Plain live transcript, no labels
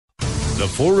The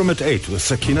Forum at 8 with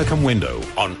Sakina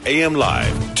Kamwendo on AM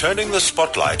Live, turning the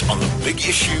spotlight on the big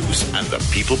issues and the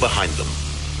people behind them.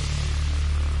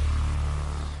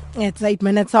 It's 8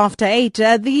 minutes after 8.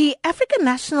 The African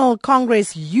National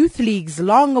Congress Youth League's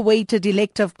long-awaited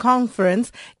elective conference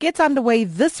gets underway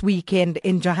this weekend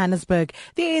in Johannesburg.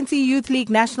 The ANC Youth League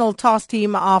National Task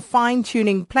Team are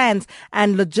fine-tuning plans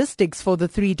and logistics for the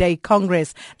three-day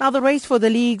Congress. Now, the race for the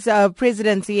League's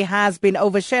presidency has been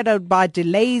overshadowed by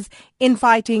delays,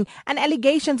 infighting and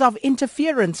allegations of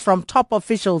interference from top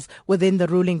officials within the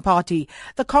ruling party.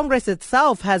 The Congress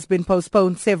itself has been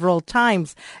postponed several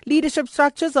times. Leadership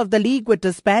structures of the League were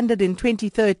disbanded in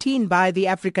 2013 by the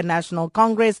African National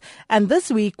Congress, and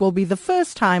this week will be the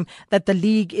first time that the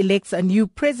League elects a new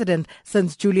president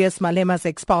since Julius Malema's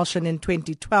expulsion in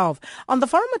 2012. On the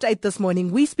Forum at 8 this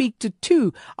morning, we speak to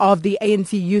two of the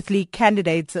ANC Youth League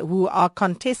candidates who are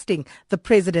contesting the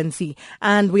presidency,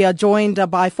 and we are joined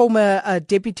by former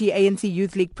Deputy ANC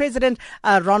Youth League President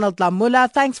Ronald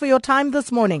Lamola. Thanks for your time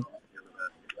this morning.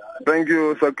 Thank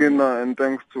you, Sakina, and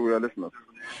thanks to your listeners.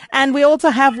 And we also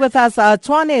have with us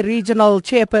Tshwane Regional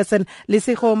Chairperson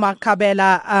Lesego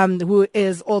Makhubela, who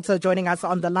is also joining us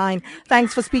on the line.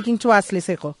 Thanks for speaking to us,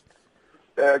 Lesego.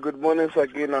 Good morning,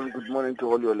 Sakina, and good morning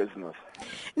to all your listeners.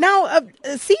 Now,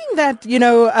 seeing that,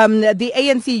 the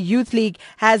ANC Youth League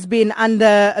has been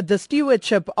under the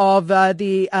stewardship of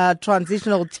the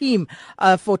transitional team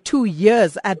for 2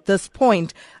 years at this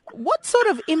point, what sort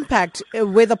of impact,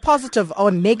 whether positive or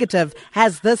negative,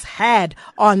 has this had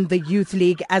on the Youth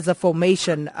League as a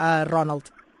formation,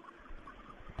 Ronald?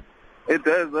 It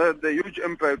has had a huge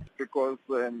impact because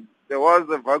there was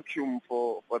a vacuum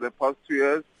for the past 2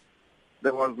 years.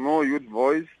 There was no youth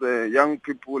voice. Young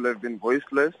people have been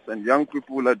voiceless, and young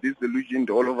people are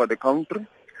disillusioned all over the country.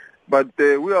 But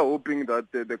we are hoping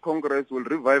that the Congress will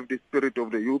revive the spirit of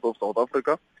the youth of South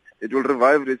Africa. It will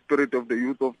revive the spirit of the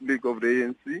Youth League of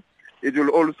the ANC. It will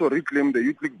also reclaim the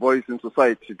Youth League voice in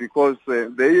society, because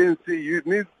the ANC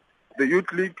needs the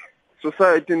Youth League.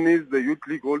 Society needs the Youth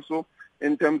League also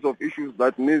in terms of issues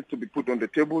that need to be put on the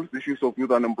table, issues of youth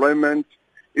unemployment,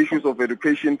 issues of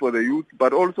education for the youth,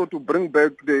 but also to bring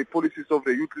back the policies of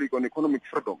the Youth League on economic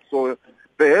freedom. So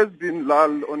there has been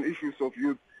lull on issues of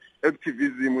youth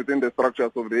activism within the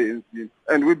structures of the ANC,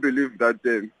 and we believe that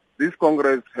this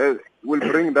Congress will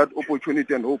bring that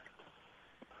opportunity and hope.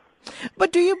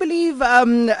 But do you believe,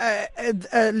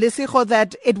 Lesego,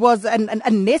 that it was a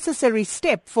necessary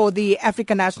step for the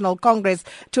African National Congress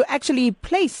to actually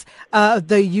place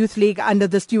the Youth League under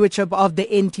the stewardship of the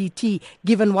NTT,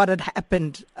 given what had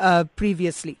happened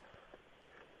previously?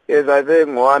 Yes, I think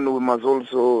we must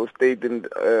also state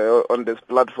on this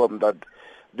platform that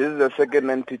this is the second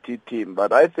NTT team,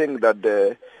 but I think that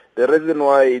the reason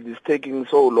why it is taking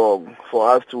so long for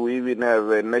us to even have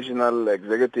a National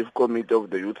Executive Committee of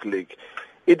the Youth League,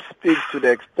 it speaks to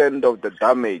the extent of the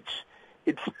damage.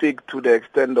 It speaks to the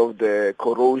extent of the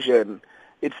corrosion.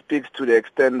 It speaks to the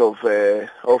extent of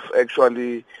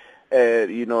actually,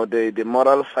 the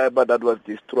moral fiber that was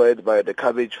destroyed by the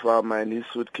cabbage farmer and his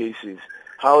suitcases,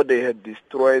 how they had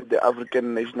destroyed the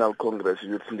African National Congress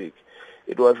Youth League.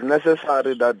 It was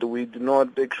necessary that we do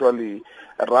not actually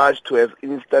rush to have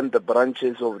instant the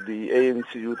branches of the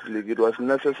ANC Youth League. It was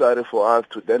necessary for us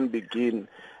to then begin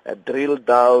drill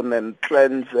down and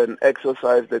cleanse and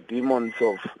exorcise the demons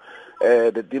of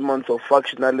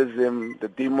factionalism, the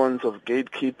demons of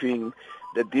gatekeeping,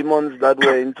 the demons that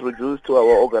were introduced to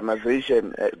our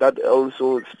organization that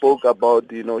also spoke about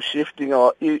shifting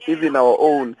even our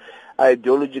own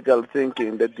ideological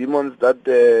thinking, the demons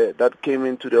that came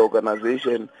into the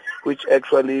organization, which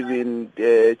actually even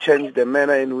changed the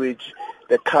manner in which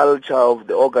the culture of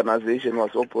the organization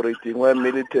was operating, where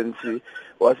militancy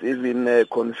was even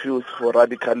confused for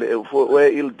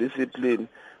where ill discipline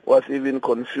was even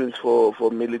confused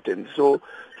for militants. So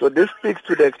this speaks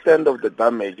to the extent of the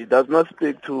damage. It does not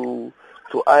speak to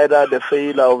either the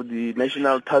failure of the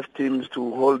national task teams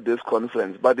to hold this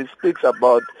conference, but it speaks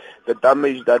about the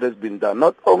damage that has been done.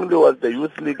 Not only was the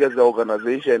Youth League as an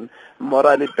organization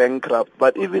morally bankrupt,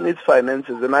 but even its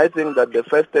finances. And I think that the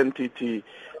first NTT,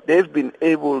 they've been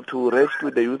able to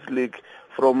rescue the Youth League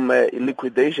from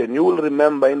liquidation. You will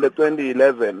remember in the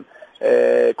 2011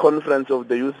 conference of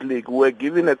the Youth League, we were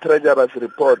given a treasurer's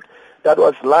report that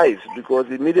was lies, because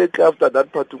immediately after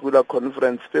that particular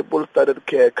conference, people started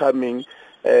coming,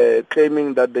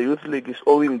 claiming that the Youth League is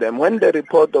owing them. When the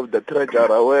report of the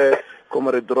treasurer, where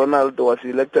Comrade Ronald was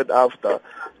elected after,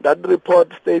 that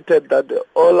report stated that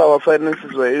all our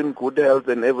finances were in good health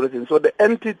and everything. So the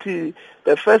entity,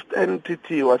 the first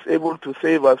entity, was able to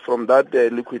save us from that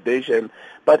liquidation,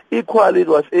 but equally it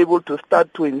was able to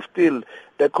start to instill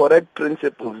the correct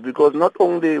principles, because not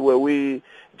only were we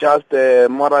just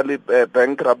morally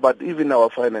bankrupt, but even our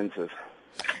finances.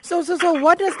 So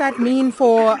what does that mean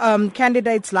for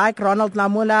candidates like Ronald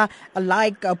Lamola,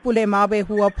 like Pule Mabe,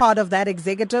 who are part of that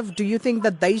executive? Do you think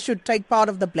that they should take part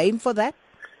of the blame for that?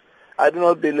 I do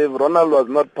not believe Ronald was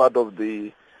not part of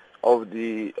the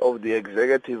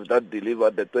executive that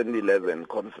delivered the 2011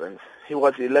 conference. He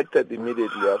was elected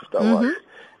immediately afterwards,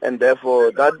 and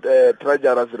therefore that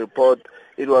treasurer's report,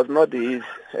 it was not his.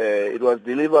 It was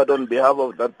delivered on behalf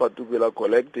of that particular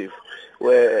collective,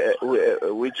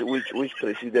 which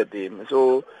preceded him.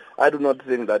 So I do not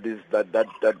think that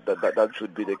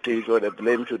should be the case, or the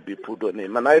blame should be put on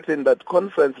him. And I think that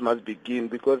conference must begin,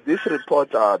 because these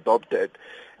reports are adopted.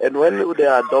 And when they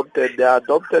are adopted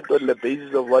on the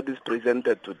basis of what is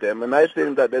presented to them. And I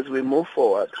think that as we move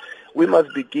forward, we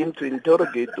must begin to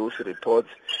interrogate those reports.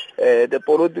 The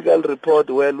political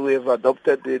report, well, we have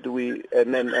adopted it,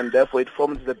 and therefore it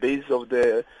forms the basis of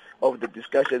the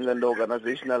discussions and the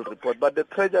organizational report. But the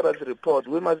treasurer's report,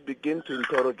 we must begin to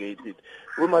interrogate it.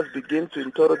 We must begin to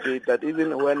interrogate that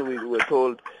even when we were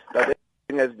told that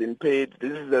has been paid,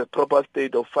 this is the proper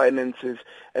state of finances,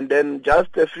 and then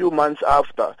just a few months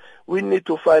after, we need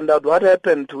to find out what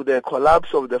happened to the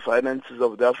collapse of the finances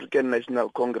of the African National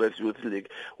Congress Youth League.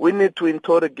 We need to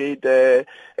interrogate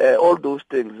all those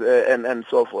things and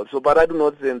so forth. So, but I do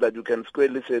not think that you can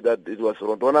squarely say that it was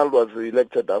Ronald was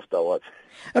elected afterwards.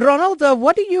 Ronald,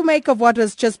 what do you make of what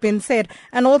has just been said,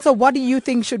 and also what do you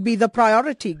think should be the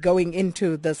priority going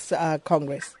into this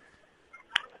Congress?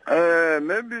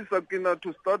 Maybe, Sakina,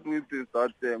 to start with is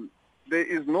that there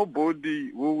is nobody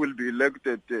who will be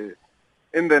elected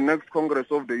in the next Congress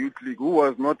of the Youth League who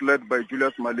was not led by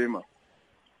Julius Malema,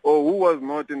 or who was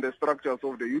not in the structures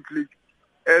of the Youth League,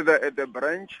 either at the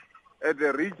branch, at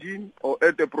the region, or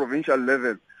at the provincial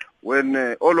level, when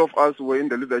all of us were in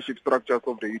the leadership structures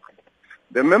of the Youth League.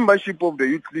 The membership of the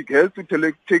Youth League has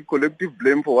to take collective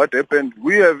blame for what happened.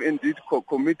 We have indeed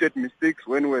committed mistakes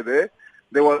when we were there.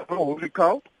 There was no holy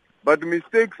cow. But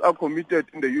mistakes are committed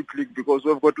in the Youth League because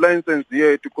we've got license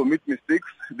here to commit mistakes.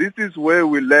 This is where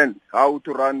we learn how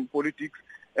to run politics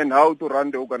and how to run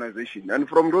the organization. And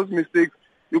from those mistakes,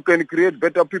 you can create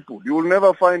better people. You will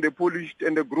never find a polished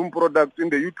and a groomed product in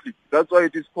the Youth League. That's why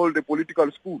it is called the political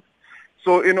school.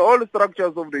 So in all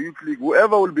structures of the Youth League,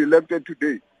 whoever will be elected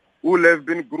today will have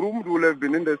been groomed, will have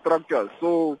been in the structures.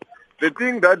 So the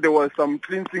thing that there was some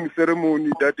cleansing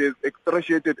ceremony that has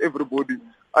extradited everybody,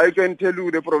 I can tell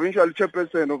you the provincial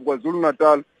chairperson of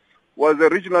KwaZulu-Natal was a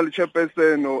regional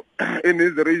chairperson in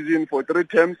his region for 3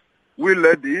 terms. We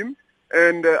led him,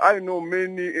 and I know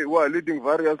many who are leading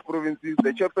various provinces.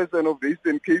 The chairperson of the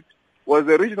Eastern Cape was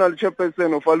a regional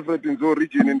chairperson of Alfred Nzo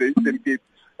region in the Eastern Cape.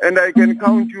 And I can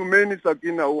count you many,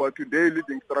 Sakina, who are today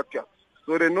leading structures.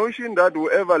 So the notion that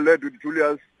whoever led with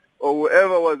Julius or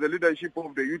whoever was the leadership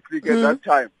of the Youth League at that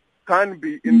time can't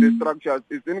be in the structures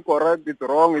is incorrect, it's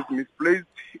wrong, it's misplaced,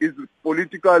 it's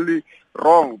politically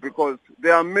wrong, because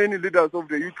there are many leaders of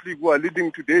the Youth League who are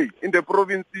leading today in the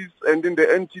provinces and in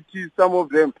the entities. Some of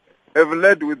them have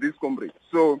led with this comrade.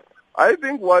 So I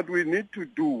think what we need to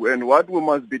do and what we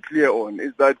must be clear on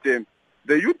is that the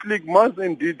Youth League must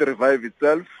indeed revive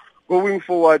itself. Going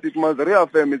forward, it must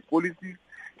reaffirm its policies.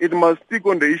 It must speak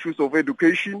on the issues of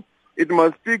education. It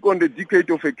must speak on the decade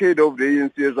of the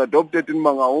ANC as adopted in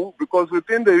Mangaung, because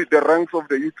within the ranks of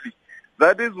the Youth League,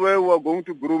 that is where we are going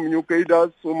to groom new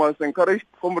cadres. We must encourage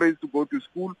comrades to go to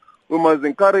school. We must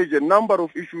encourage a number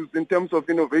of issues in terms of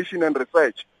innovation and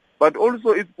research. But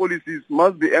also its policies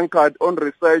must be anchored on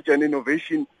research and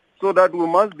innovation, so that we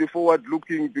must be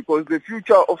forward-looking, because the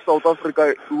future of South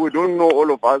Africa, we don't know, all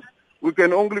of us. We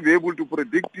can only be able to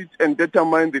predict it and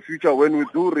determine the future when we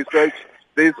do research.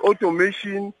 There is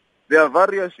automation. There are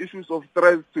various issues of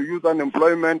threats to youth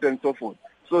unemployment and so forth.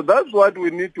 So that's what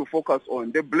we need to focus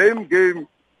on. The blame game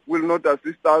will not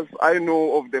assist us. I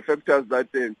know of the factors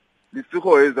that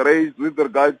Lesego has raised with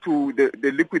regard to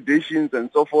the liquidations and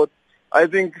so forth. I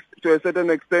think to a certain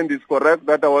extent it's correct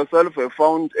that ourselves have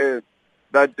found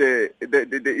that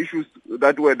the issues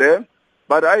that were there.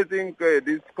 But I think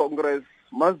this Congress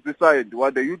must decide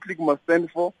what the Youth League must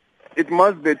stand for. It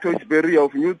must be a torchbearer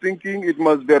of new thinking. It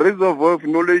must be a reservoir of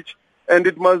knowledge. And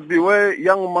it must be where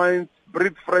young minds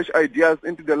breathe fresh ideas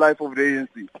into the life of the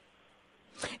ANC.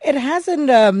 It hasn't,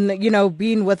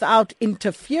 been without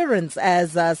interference,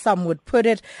 as some would put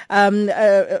it.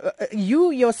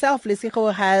 You yourself,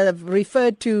 Lesego, have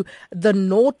referred to the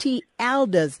naughty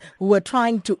elders who were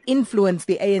trying to influence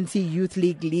the ANC Youth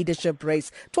League leadership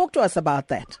race. Talk to us about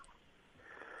that.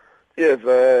 Yes,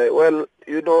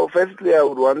 firstly I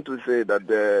would want to say that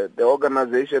the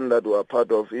organization that we are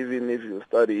part of, even if you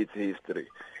study its history,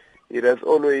 it has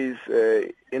always,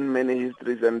 in many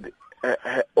histories, and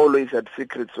always had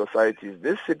secret societies.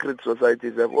 These secret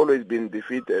societies have always been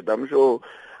defeated. I'm sure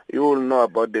you all know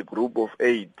about the Group of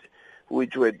 8,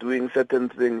 which were doing certain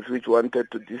things which wanted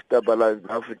to destabilize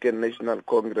the African National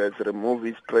Congress, remove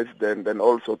its president, and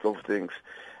all sorts of things.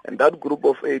 And that Group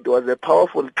of 8 was a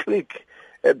powerful clique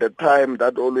at the time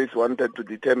that always wanted to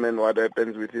determine what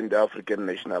happens within the African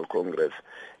National Congress.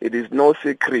 It is no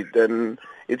secret, and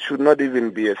it should not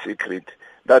even be a secret,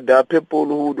 that there are people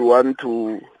who would want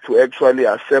to actually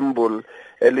assemble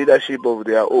a leadership of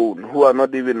their own, who are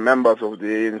not even members of the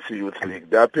ANC Youth League.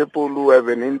 There are people who have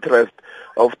an interest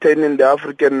of turning the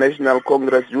African National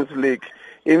Congress Youth League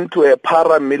into a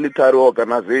paramilitary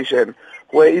organization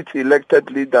where its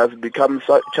elected leaders become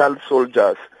child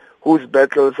soldiers whose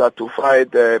battles are to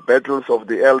fight battles of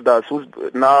the elders,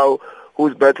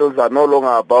 whose battles are no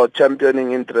longer about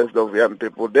championing interests of young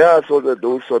people. There are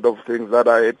those sort of things that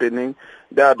are happening.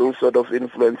 There are those sort of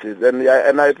influences.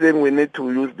 And I think we need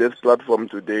to use this platform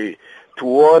today to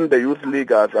warn the youth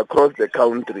leaguers across the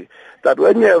country that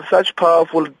when you have such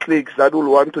powerful cliques that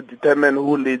will want to determine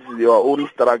who leads your own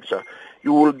structure,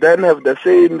 you will then have the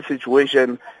same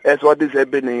situation as what is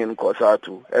happening in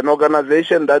COSATU, an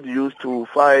organization that used to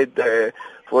fight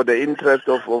for the interest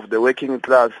of the working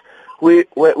class,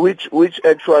 which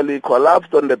actually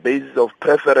collapsed on the basis of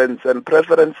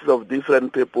preferences of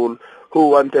different people who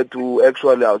wanted to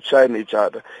actually outshine each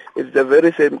other. It's the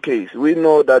very same case. We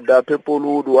know that there are people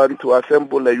who would want to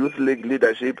assemble a youth league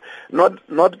leadership, not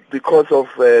because of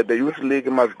the youth league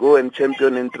must go and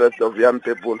champion interests of young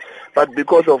people, but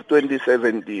because of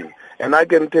 2017. And I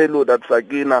can tell you that,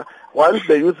 Sakina, once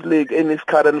the youth league in its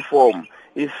current form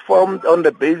is formed on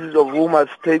the basis of who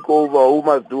must take over, who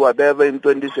must do whatever in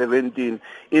 2017,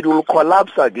 it will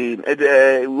collapse again. We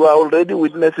are already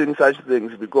witnessing such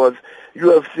things because you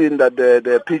have seen that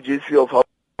the PGC of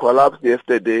collapsed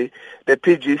yesterday. The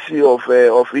PGC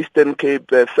of Eastern Cape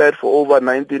fed for over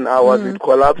 19 hours. It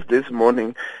collapsed this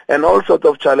morning, and all sorts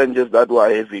of challenges that we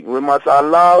are having. We must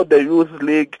allow the Youth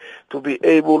League to be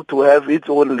able to have its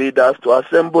own leaders, to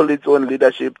assemble its own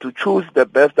leadership, to choose the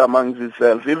best amongst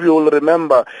itself. If you will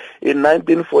remember, in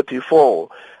 1944,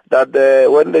 that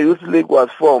when the Youth League was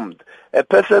formed, a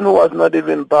person who was not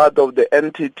even part of the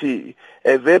NTT,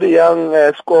 a very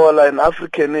young scholar and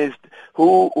Africanist,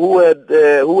 who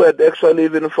had actually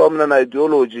even formed an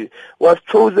ideology, was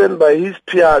chosen by his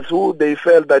peers who they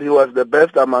felt that he was the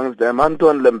best amongst them.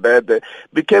 Anton Lembede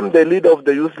became the leader of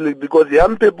the Youth League because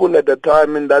young people at the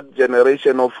time in that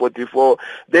generation of 44,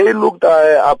 they looked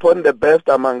upon the best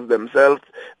amongst themselves.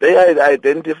 They had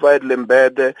identified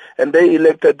Lembede and they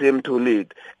elected him to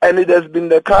lead. And it has been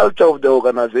the culture of the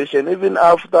organization. Even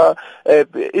after,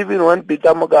 even when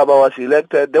Peter Mokaba was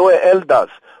elected, there were elders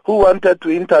who wanted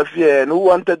to interfere and who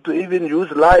wanted to even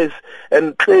use lies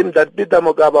and claim that Peter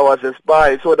Mokaba was a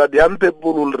spy so that young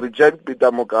people will reject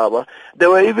Peter Mokaba.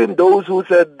 There were even those who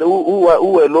said, who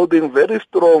were lobbying very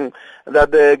strong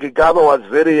that Gigaba was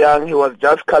very young, he was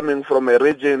just coming from a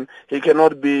region, he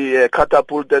cannot be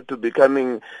catapulted to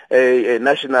becoming a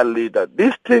national leader.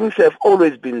 These things have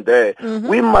always been there.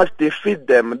 We must defeat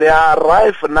them. They are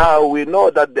rife now. We know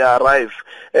that they are rife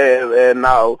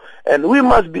now. And we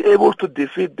must be able to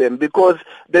defeat them, because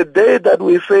the day that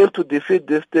we fail to defeat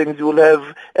these things, you will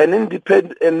have an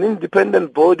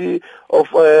independent body of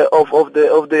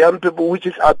the young people which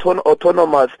is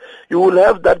autonomous. You will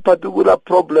have that particular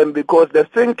problem because the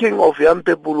thinking of young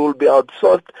people will be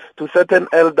outsourced to certain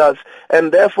elders,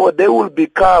 and therefore they will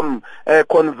become a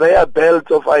conveyor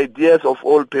belt of ideas of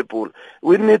all people.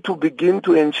 We need to begin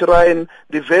to enshrine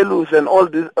the values and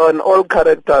all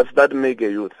characters that make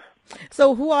a youth.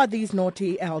 So who are these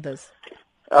naughty elders?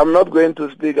 I'm not going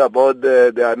to speak about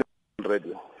the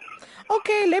radio.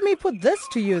 Okay, let me put this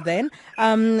to you then.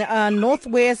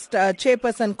 Northwest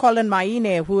chairperson Colin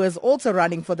Maine, who is also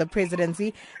running for the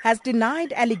presidency, has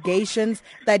denied allegations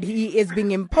that he is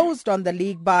being imposed on the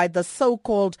league by the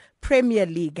so-called Premier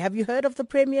League. Have you heard of the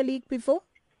Premier League before?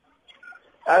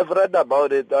 I've read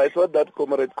about it. I thought that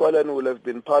Comrade Colin would have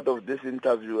been part of this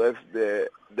interview as the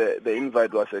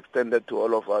invite was extended to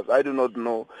all of us. I do not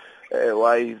know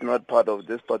why he's not part of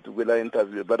this particular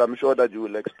interview. But I'm sure that you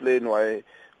will explain why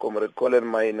Comrade Colin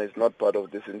Maine is not part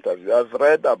of this interview. I've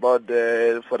read about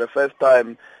for the first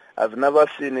time. I've never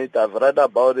seen it. I've read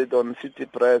about it on City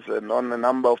Press and on a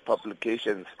number of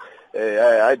publications.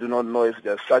 I do not know if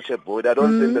there's such a body. I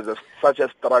don't think there's such a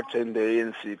structure in the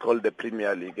ANC called the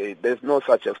Premier League. There's no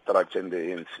such a structure in the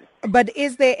ANC. But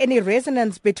is there any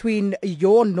resonance between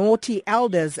your naughty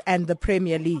elders and the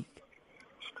Premier League?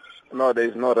 No, there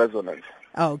is no resonance.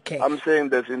 Okay. I'm saying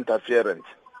there's interference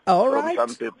from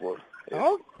some people. Yes.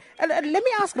 Oh, let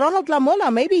me ask Ronald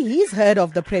Lamola. Maybe he's heard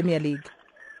of the Premier League.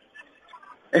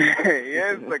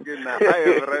 Yes, again, I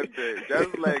have read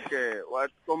just like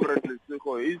what Comrade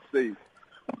Lesego is saying.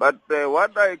 But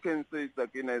what I can say,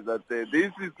 Sakina, is that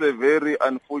this is a very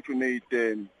unfortunate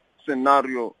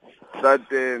scenario that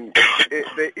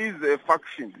there is a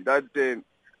faction that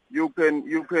you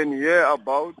can hear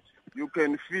about, you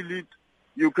can feel it,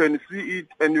 you can see it,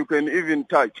 and you can even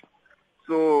touch.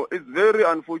 So it's very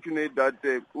unfortunate that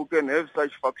we can have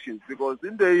such factions, because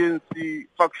in the ANC,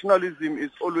 factionalism is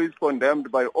always condemned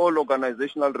by all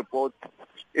organizational reports.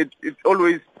 It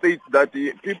always states that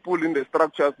the people in the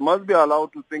structures must be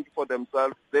allowed to think for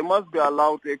themselves. They must be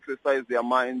allowed to exercise their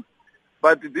minds.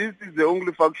 But this is the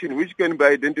only faction which can be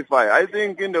identified. I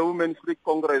think in the Women's League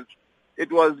Congress,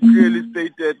 it was clearly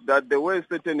stated that there were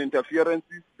certain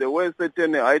interferences, there were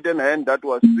certain hidden hand that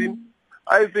was seen.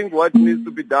 I think what needs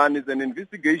to be done is an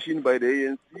investigation by the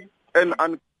ANC and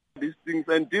uncover these things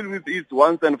and deal with it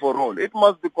once and for all. It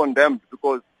must be condemned,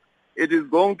 because it is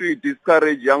going to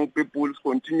discourage young people's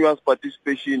continuous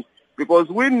participation, because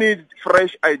we need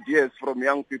fresh ideas from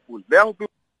young people. The young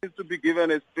people need to be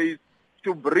given a space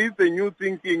to breathe a new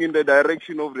thinking in the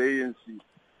direction of the ANC.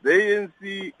 The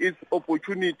ANC is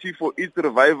opportunity for its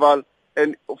revival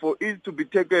and for it to be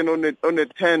taken on a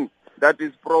turn that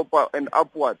is proper and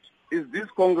upward. Is this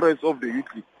Congress of the Youth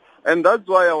League. And that's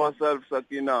why ourselves,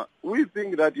 Sakina, we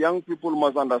think that young people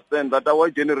must understand that our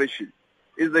generation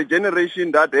is a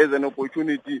generation that has an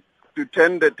opportunity to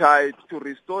turn the tide, to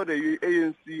restore the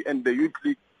ANC and the Youth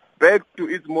League back to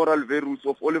its moral values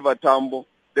of Oliver Tambo,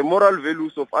 the moral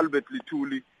values of Albert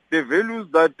Lithuli, the values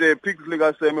that Pixley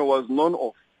Gaseme was known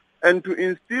of, and to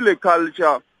instill a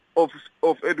culture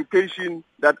of education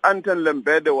that Anton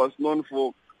Lembede was known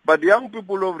for. But young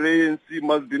people of the ANC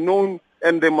must be known,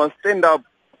 and they must stand up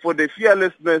for the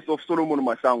fearlessness of Solomon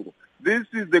Masango. This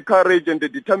is the courage and the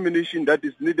determination that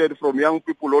is needed from young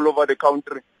people all over the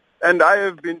country. And I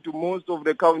have been to most of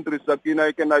the countries, Sakina.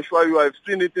 I can assure you, I've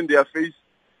seen it in their face.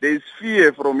 There is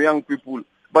fear from young people,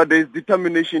 but there is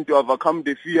determination to overcome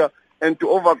the fear and to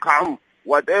overcome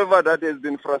whatever that has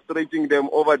been frustrating them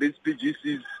over these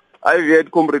PGCs. I've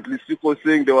heard Comrade Lesego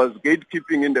saying there was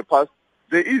gatekeeping in the past.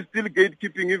 There is still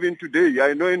gatekeeping even today.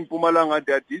 I know in Mpumalanga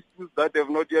there are disputes that have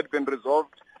not yet been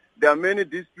resolved. There are many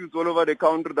disputes all over the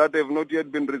country that have not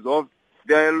yet been resolved.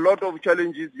 There are a lot of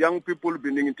challenges, young people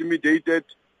being intimidated.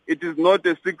 It is not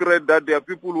a secret that there are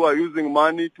people who are using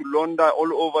money to launder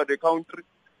all over the country.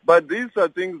 But these are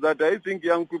things that I think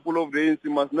young people of the ANC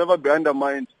must never be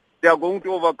undermined. They are going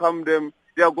to overcome them.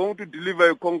 They are going to deliver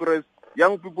a Congress.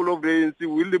 Young people of the ANC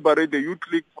will liberate the Youth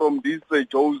League from these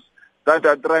jaws that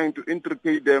are trying to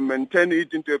intricate them and turn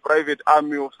it into a private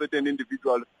army of certain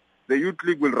individuals. The Youth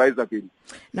League will rise again.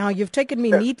 Now, you've taken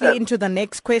me neatly into the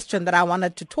next question that I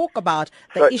wanted to talk about,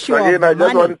 the issue of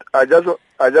money. I just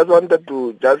wanted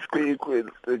to just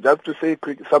to say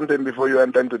something before you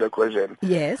enter into the question.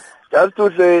 Yes. Just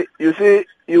to say, you see,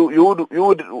 you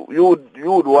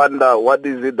would wonder what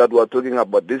is it that we're talking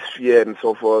about, this fear and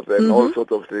so forth and all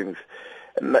sorts of things.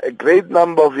 And a great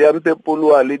number of young people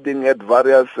who are leading at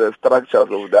various structures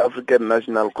of the African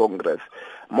National Congress.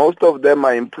 Most of them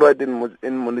are employed in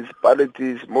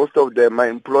municipalities. Most of them are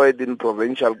employed in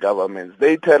provincial governments.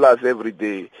 They tell us every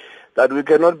day that we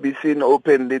cannot be seen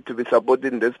openly to be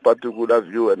supporting this particular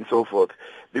view and so forth,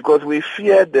 because we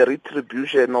fear the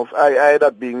retribution of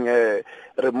either being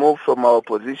removed from our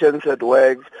positions at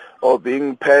work or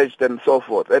being purged and so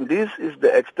forth. And this is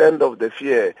the extent of the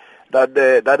fear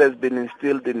that has been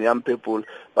instilled in young people.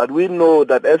 But we know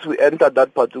that as we enter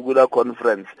that particular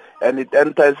conference and it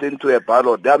enters into a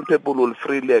ballot, young people will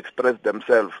freely express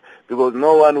themselves, because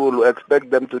no one will expect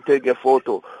them to take a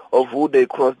photo of who they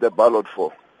cross the ballot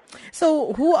for.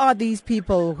 So who are these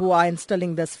people who are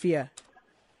instilling this fear?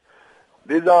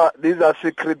 These are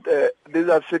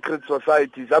secret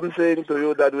societies. I'm saying to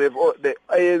you that we have the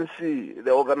ANC,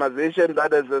 the organization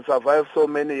that has survived so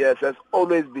many years, has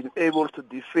always been able to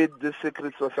defeat these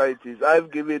secret societies.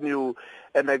 I've given you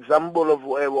an example of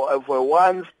a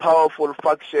once powerful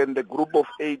faction, the Group of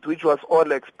 8, which was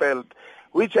all expelled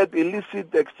which had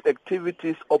illicit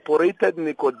activities, operated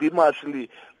nicodemously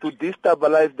to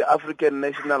destabilize the African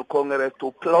National Congress,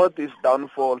 to plot its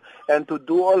downfall, and to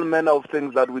do all manner of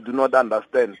things that we do not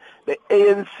understand. The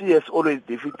ANC has always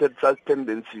defeated such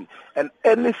tendency, and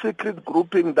any secret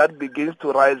grouping that begins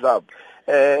to rise up,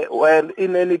 well,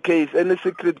 in any case, any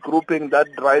secret grouping that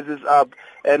rises up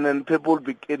and then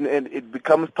and it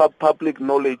becomes public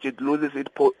knowledge, it loses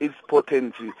its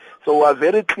potency. So we are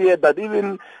very clear that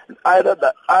even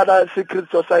the other secret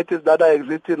societies that are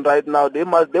existing right now, they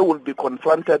will be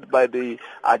confronted by the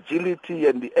agility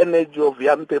and the energy of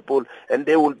young people, and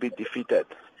they will be defeated.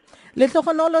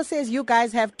 Lesego says you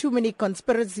guys have too many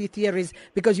conspiracy theories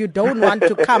because you don't want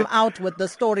to come out with the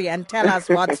story and tell us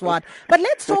what's what. But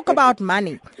let's talk about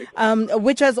money,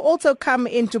 which has also come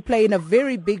into play in a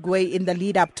very big way in the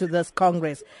lead up to this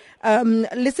Congress.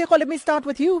 Lesego, let me start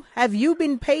with you. Have you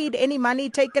been paid any money,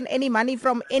 taken any money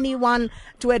from anyone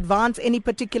to advance any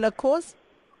particular cause?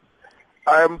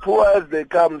 I am poor as they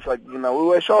come, Sakina. We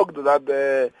were shocked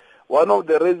that one of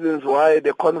the reasons why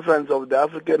the conference of the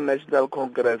African National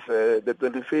Congress, the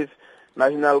 25th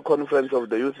National Conference of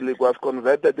the Youth League, was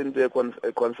converted into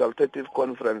a consultative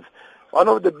conference. One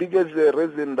of the biggest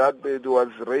reasons that it was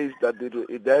raised that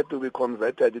it had to be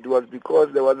converted, it was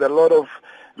because there was a lot of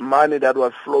money that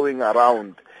was flowing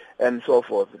around and so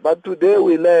forth. But today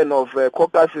we learn of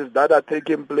caucuses that are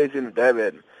taking place in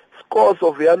Durban. Scores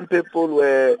of young people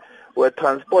were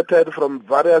transported from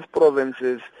various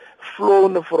provinces,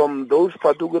 flown from those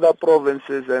particular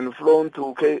provinces and flown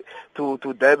to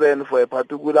Durban for a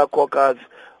particular caucus.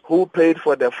 Who paid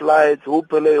for the flights? Who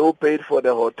paid for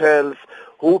the hotels?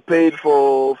 Who paid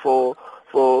for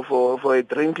a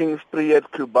drinking spree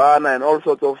at Cubana and all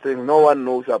sorts of things? No one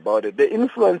knows about it. The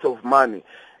influence of money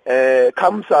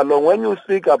comes along when you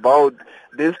speak about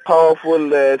this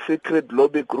powerful secret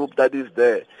lobby group that is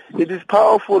there. It is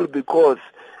powerful because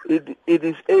it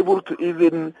is able to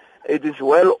even. It is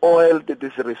well oiled, it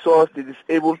is resourced, it is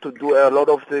able to do a lot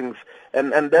of things,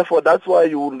 and therefore that's why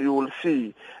you will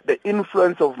see the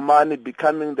influence of money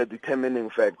becoming the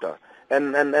determining factor.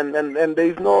 And there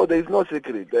is no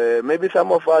secret. Maybe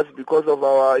some of us, because of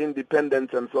our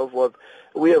independence and so forth,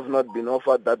 we have not been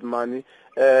offered that money.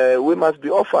 We must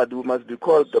be offered. We must be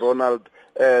called Ronald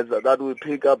that will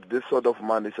pick up this sort of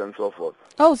money and so forth.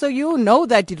 Oh, so you know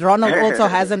that Ronald also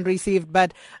hasn't received,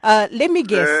 but let me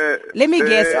guess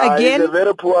again. He's a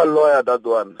very poor lawyer, that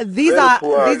one. These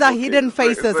are hidden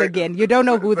faces again. You don't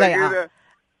know who they are.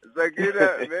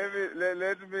 Zakina,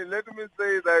 maybe let me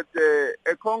say that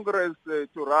a Congress to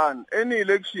run any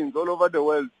elections all over the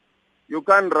world, you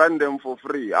can't run them for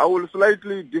free. I will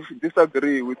slightly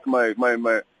disagree with my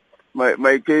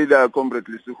Keda comrade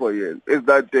Lesego here, is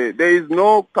that there is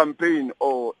no campaign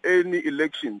or any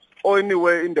elections or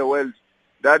anywhere in the world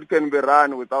that can be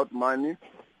run without money.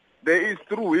 There is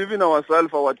true, even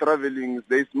ourselves, our traveling,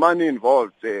 there is money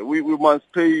involved. We must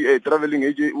pay a traveling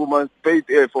agent, we must pay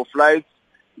for flights,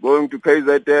 going to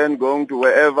KZN, going to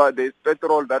wherever, there is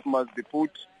petrol that must be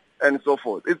put, and so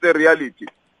forth. It's a reality.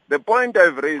 The point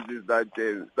I've raised is that,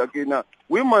 Sakina,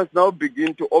 we must now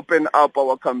begin to open up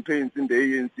our campaigns in the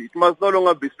ANC. It must no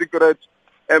longer be secret.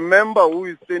 A member who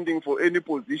is standing for any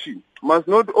position must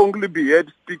not only be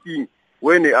heard speaking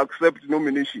when he accepts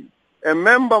nomination. A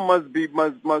member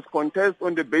must contest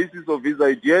on the basis of his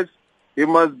ideas. He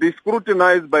must be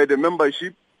scrutinized by the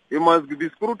membership. He must be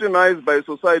scrutinized by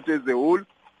society as a whole.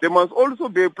 There must also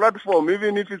be a platform,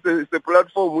 even if it's a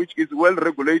platform which is well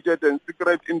regulated and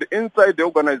secret inside the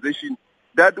organization,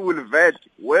 that will vet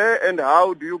where and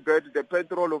how do you get the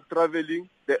petrol of traveling,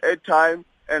 the airtime,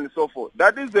 and so forth.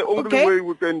 That is the only way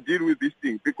we can deal with this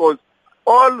thing, because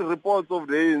all reports of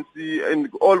the ANC and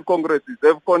all congresses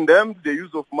have condemned the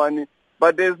use of money,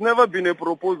 but there's never been a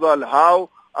proposal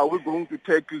how are we going to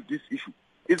tackle this issue.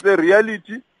 It's a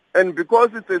reality. And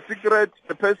because it's a secret,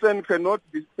 the person cannot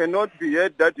be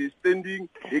heard that he's standing,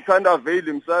 he can't avail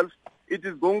himself. It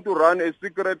is going to run a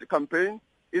secret campaign.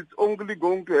 It's only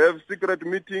going to have secret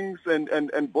meetings and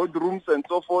boardrooms and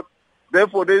so forth.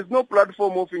 Therefore, there is no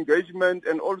platform of engagement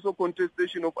and also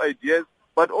contestation of ideas,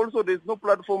 but also there's no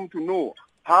platform to know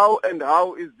how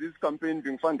is this campaign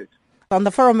being funded. On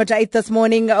the forum at 8 this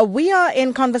morning, we are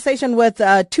in conversation with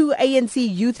two ANC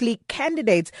Youth League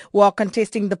candidates who are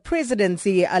contesting the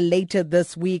presidency later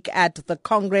this week at the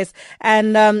Congress.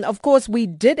 And, of course, we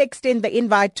did extend the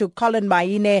invite to Colin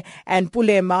Maine and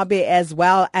Pule Mabe as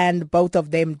well, and both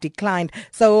of them declined.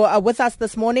 So with us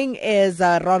this morning is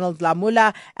Ronald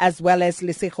Lamola as well as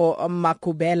Lesego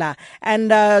Makhubela. And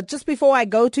just before I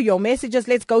go to your messages,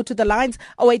 let's go to the lines.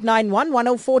 0891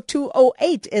 104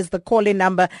 208 is the call-in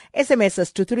number. SMS SMS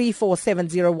us to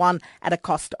 34701 at a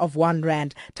cost of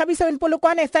R1. Thabiso in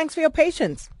Polokwane, thanks for your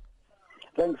patience.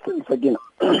 Thanks, Sakina.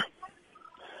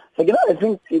 Sakina, I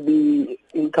think the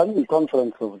incoming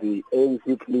conference of the ANC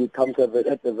Youth League comes at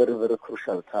a very, very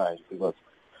crucial time, because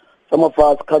some of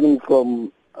us coming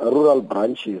from rural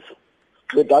branches,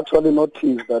 we'd actually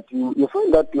notice that you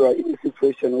find that you are in a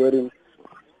situation wherein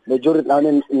majority,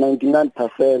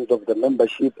 99% of the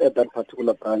membership at that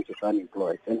particular branch is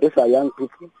unemployed. And these are young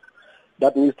people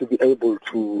that needs to be able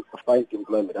to find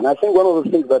employment. And I think one of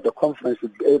the things that the conference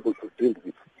should be able to deal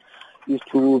with is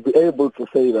to be able to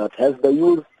say that has the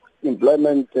youth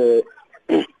employment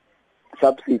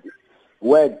subsidy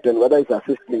worked, and whether it's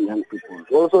assisting young people.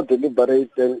 Also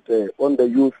deliberate on the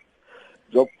youth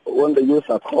job, on the youth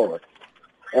accord.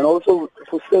 And also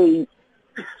to say,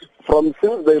 since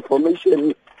the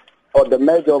information or the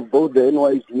merger of both the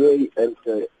NYDA and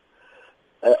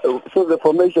since the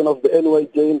formation of the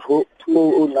NYDA in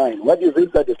 2009, what is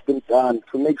it that has been done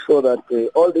to make sure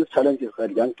that all these challenges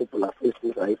that young people are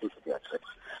facing are able to be addressed?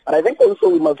 And I think also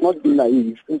we must not be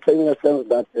naive in saying a sense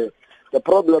that the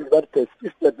problem that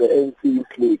persisted the ANC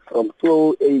Youth League from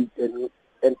 2008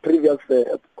 and previous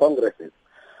congresses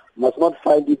must not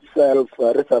find itself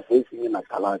resurfacing in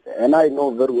Akalaga. And I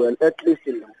know very well, at least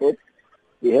in Limpopo,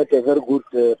 we had a very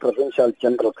good provincial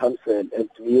general council, and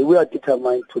we are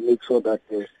determined to make sure that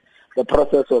the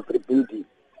process of rebuilding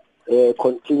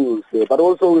continues. But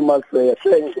also we must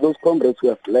thank those comrades who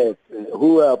have led,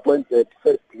 who were appointed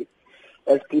firstly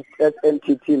as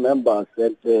NTT members,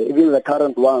 and even the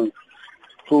current ones,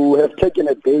 to have taken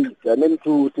a date. I mean,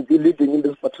 to be leading in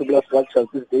this particular structure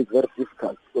these days is very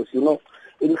difficult, because,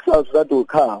 insults that will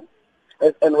come,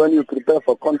 and when you prepare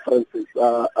for conferences,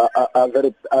 are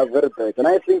very bad. And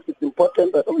I think it's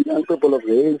important that all young people of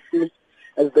the ANC,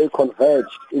 as they converge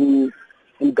in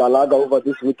Galaga over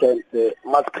this weekend,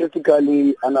 must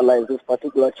critically analyze these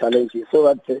particular challenges so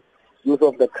that the youth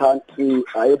of the country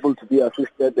are able to be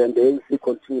assisted and the ANC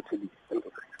continue to lead.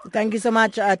 Thank you so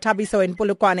much, Thabiso in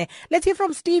Polokwane. Let's hear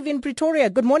from Steve in Pretoria.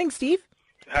 Good morning, Steve.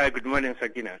 Hi, good morning,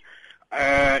 Sakina.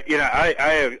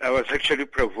 I was actually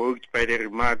provoked by the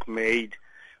remark made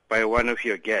by one of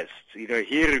your guests. He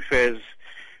refers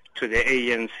to the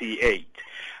ANC 8.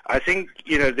 I think,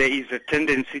 there is a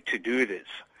tendency to do this,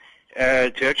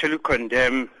 to actually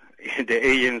condemn the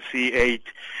ANC 8,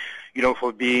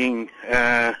 for being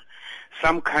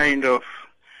some kind of,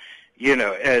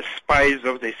 spies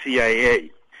of the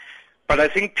CIA. But I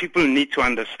think people need to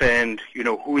understand,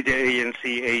 who the ANC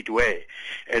 8 were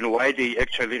and why they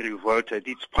actually revolted.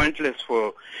 It's pointless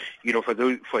for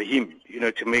him,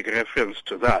 to make reference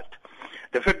to that.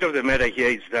 The fact of the matter here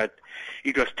is that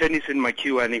it was Tennyson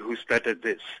Makhubela who started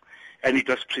this, and it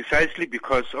was precisely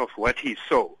because of what he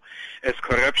saw as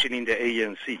corruption in the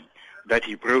ANC that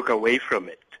he broke away from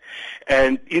it.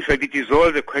 And in fact, it is all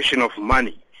the question of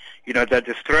money. That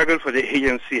the struggle for the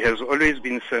ANC has always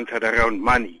been centered around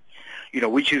money,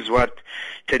 which is what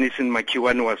Tennyson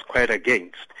Makhubela was quite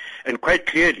against. And quite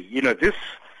clearly, this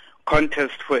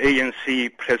contest for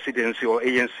ANC presidency or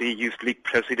ANC Youth League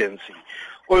presidency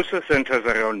also centers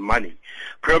around money.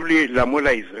 Probably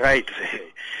Lamola is right.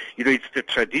 It's the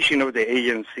tradition of the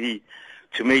ANC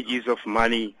to make use of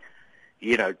money,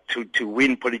 to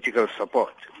win political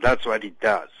support. That's what it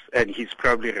does. And he's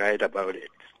probably right about it.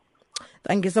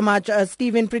 Thank you so much,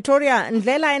 Steve in Pretoria. And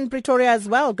Lela in Pretoria as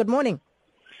well. Good morning.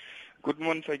 Good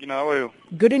morning, Sakina. How are you?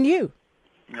 Good, and you?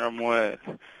 I'm well.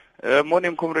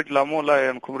 Morning, Comrade Lamola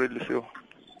and Comrade Lesego.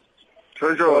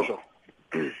 Sure.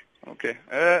 Okay.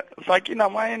 Sakina,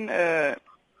 mine, I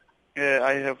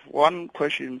have one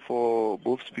question for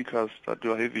both speakers that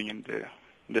you are having in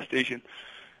the station.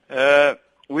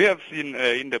 We have seen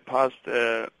in the past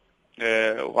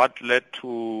what led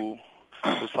to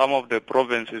some of the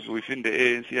provinces within the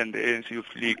ANC and the ANC Youth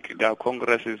League, their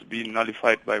congresses being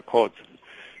nullified by courts.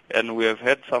 And we have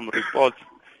had some reports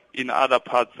in other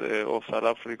parts of South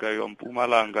Africa,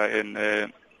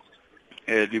 Mpumalanga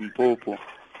and Limpopo,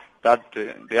 that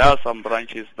there are some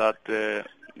branches that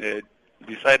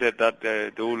decided that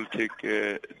they will take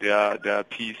their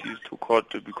PCs to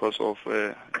court because of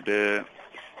the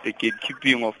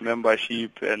gatekeeping of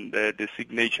membership and the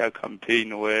signature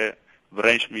campaign where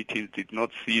branch meetings did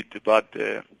not sit, but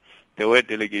there were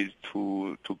delegates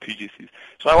to PGCs.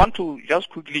 So I want to just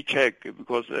quickly check,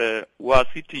 because we are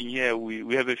sitting here,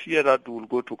 we have a fear that we will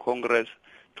go to Congress.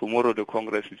 Tomorrow the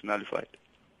Congress is nullified.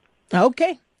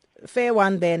 Okay. Fair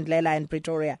one then, Lela in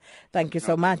Pretoria. Thank you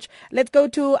so much. Let's go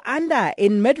to Anda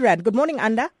in Midrand. Good morning,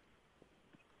 Anda.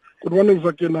 Good morning,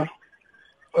 Sakina.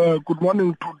 Good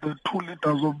morning to the two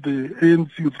leaders of the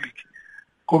ANC Youth League.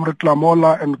 Comrade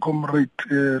Lamola and Comrade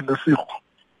Lesego.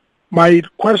 My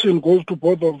question goes to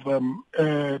both of them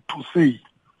to say,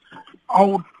 I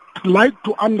would like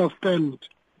to understand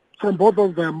from both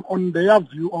of them on their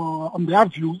view or on their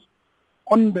views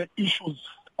on the issues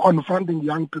confronting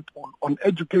young people on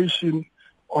education,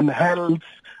 on health,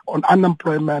 on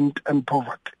unemployment and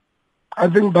poverty. I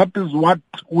think that is what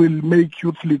will make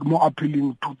Youth League more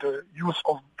appealing to the youth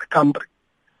of the country,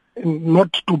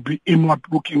 not to be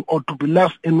inward-looking or to be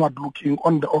less inward-looking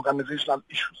on the organizational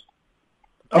issues.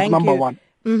 That's number one.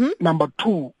 Mm-hmm. Number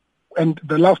two, and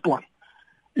the last one,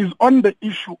 is on the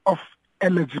issue of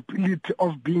eligibility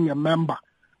of being a member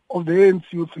of the ANC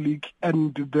Youth League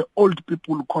and the old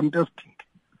people contesting.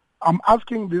 I'm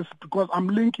asking this because I'm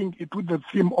linking it with the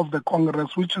theme of the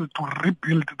Congress, which is to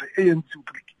rebuild the ANC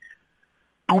Youth League.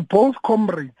 Do both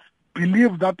comrades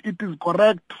believe that it is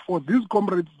correct for these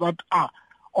comrades that are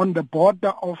on the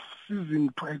border of ceasing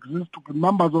to exist to be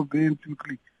members of the ANC Youth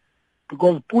League?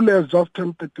 Because Pule has just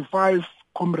turned 35,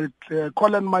 Comrade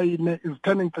Colin Maine is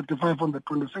turning 35 on the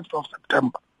 26th of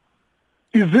September.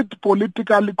 Is it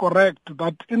politically correct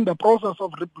that in the process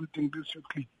of rebuilding this youth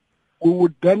league, we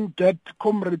would then get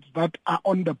comrades that are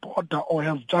on the border or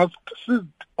have just ceased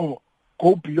or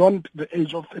go beyond the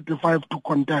age of 35 to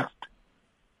contest?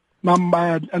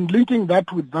 And linking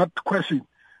that with that question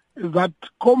is that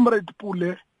Comrade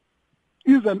Pule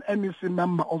is an NEC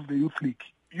member of the Youth League.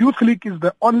 Youth League is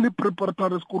the only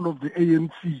preparatory school of the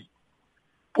ANC.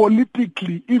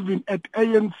 Politically, even at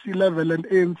ANC level and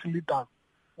ANC leaders,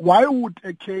 why would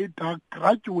a cadre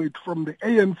graduate from the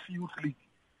ANC Youth League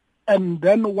and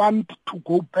then want to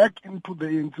go back into the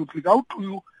ANC Youth League? How do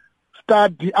you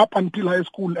study up until high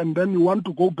school and then you want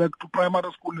to go back to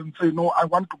primary school and say, no, I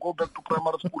want to go back to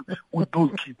primary school with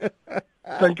those kids?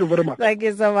 Thank you very much. Thank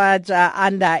you so much,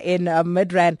 Anda in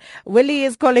Midrand. Willie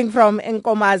is calling from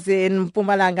Nkomazi in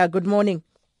Mpumalanga. Good morning.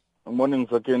 Good morning,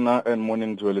 Sakina, and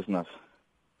morning to your listeners.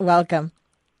 Welcome.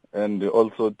 And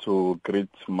also to greet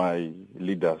my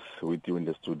leaders with you in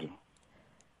the studio.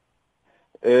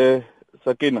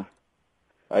 Sakina,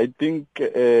 I think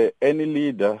any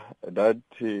leader that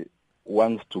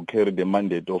wants to carry the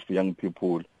mandate of young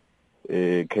people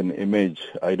can emerge.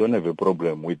 I don't have a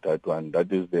problem with that one.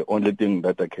 That is the only thing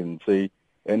that I can say.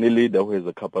 Any leader who has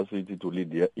a capacity to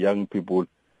lead young people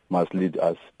must lead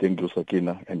us. Thank you,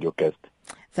 Sakina, and your guest.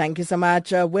 Thank you so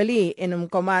much, Willie in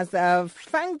Mkomas.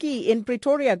 Funky in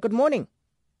Pretoria, good morning.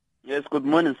 Yes, good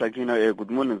morning, Sakina.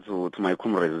 Good morning to my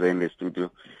comrades there in the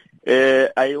studio.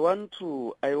 I want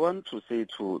to say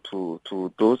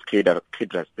to those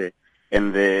cadres there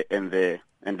and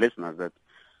listeners that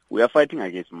we are fighting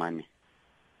against money.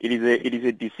 It is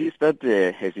a disease that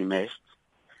has emerged.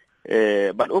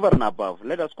 But over and above,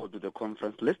 let us go to the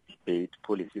conference. Let's debate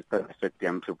policies that affect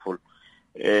young people.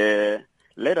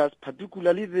 Let us,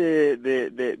 particularly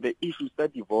the issues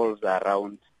that evolves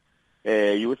around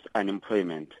youth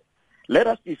unemployment. Let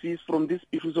us desist from these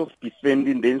issues of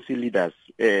defending the ANC leaders,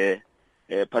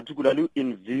 particularly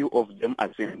in view of them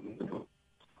as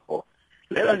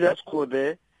let us just go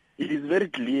there. It is very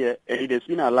clear, it has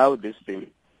been allowed this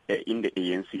thing in the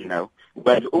ANC now,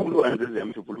 but the only ones as the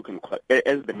people who can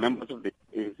as the members of the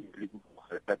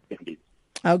ANC.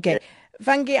 Okay.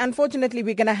 Funky, unfortunately,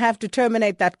 we're going to have to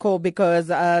terminate that call because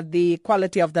the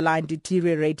quality of the line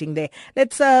deteriorating there.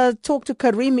 Let's talk to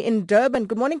Karim in Durban.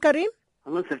 Good morning, Karim.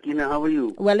 Hello, Sakina. How are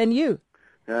you? Well, and you?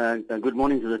 Good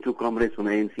morning to the two comrades from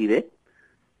ANC there.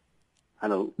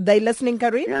 Hello. They listening,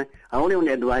 Karim? Yeah. I only want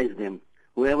to advise them,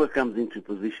 whoever comes into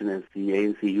position as the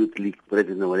ANC Youth League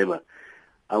president or whatever,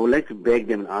 I would like to beg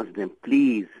them and ask them,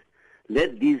 please,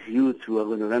 let these youths who are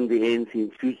going to run the ANC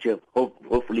in future,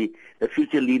 hopefully the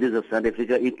future leaders of South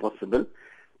Africa, if possible,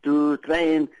 to try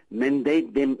and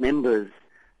mandate them members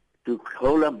to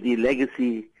hold up the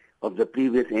legacy of the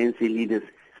previous ANC leaders,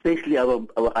 especially our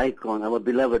icon, our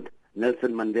beloved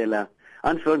Nelson Mandela.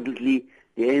 Unfortunately,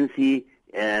 the ANC,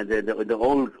 the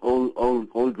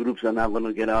old groups are now going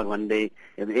to get out one day,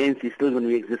 and the ANC is still going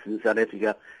to exist in South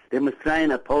Africa. They must try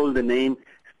and uphold the name,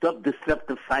 stop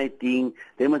disruptive fighting.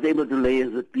 They must be able to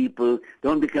liaise with people,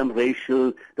 don't become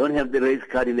racial, don't have the race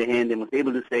card in their hand. They must be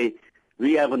able to say,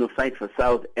 we are going to fight for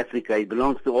South Africa. It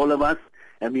belongs to all of us,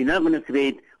 and we're not going to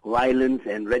create violence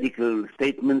and radical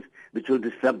statements which will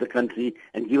disrupt the country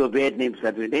and give a bad name to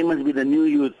South Africa. They must be the new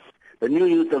youth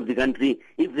of the country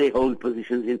if they hold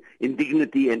positions in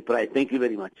dignity and pride. Thank you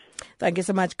very much. Thank you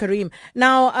so much, Karim.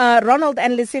 Now, Ronald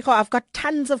and Lesego, I've got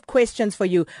tons of questions for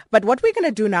you. But what we're going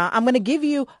to do now, I'm going to give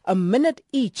you a minute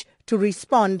each to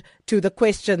respond to the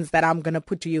questions that I'm going to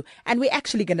put to you. And we're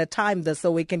actually going to time this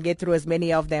so we can get through as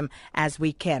many of them as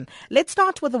we can. Let's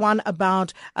start with the one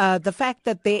about the fact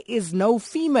that there is no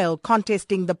female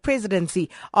contesting the presidency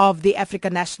of the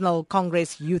African National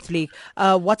Congress Youth League.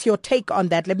 What's your take on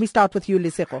that? Let me start with you,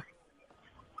 Lesego.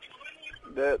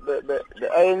 The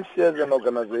ANC as an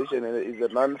organization is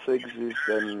a non-sexist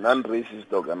and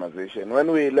non-racist organization.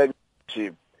 When we elect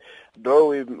chief, though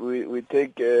we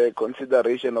take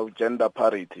consideration of gender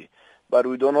parity, but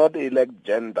we do not elect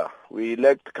gender. We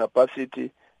elect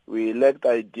capacity, we elect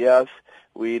ideas,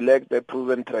 we elect a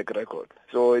proven track record.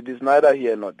 So it is neither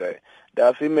here nor there. There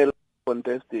are female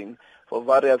contesting for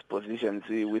various positions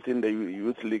within the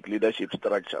Youth League leadership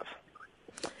structures.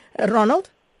 Ronald?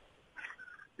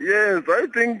 Yes, I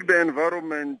think the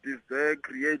environment is there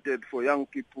created for young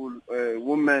people,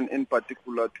 women in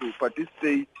particular, to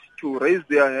participate, to raise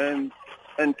their hands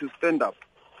and to stand up.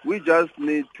 We just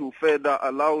need to further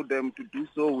allow them to do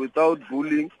so without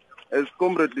bullying. As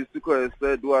Comrade Lesego has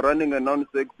said, we are running a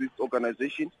non-sexist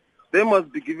organization. They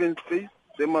must be given space.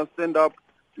 They must stand up.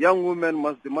 Young women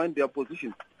must demand their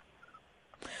position.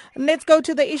 Let's go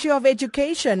to the issue of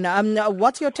education.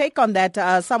 What's your take on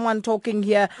that? Someone talking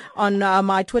here on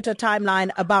my Twitter timeline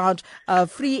about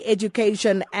free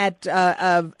education at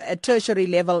a tertiary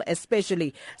level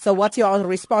especially. So what's your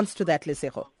response to that,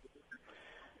 Lesego?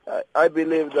 I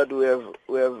believe that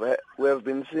we have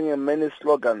been singing many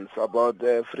slogans about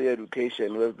free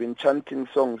education. We have been chanting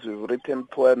songs, we've written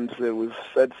poems, we've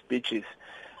said speeches.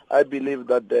 I believe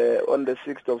that on the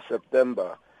 6th of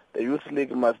September, the Youth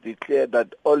League must declare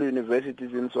that all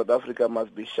universities in South Africa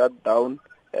must be shut down,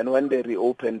 and when they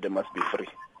reopen, they must be free.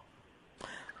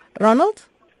 Ronald?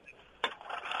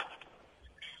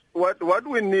 What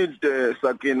we need,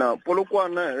 Sakina,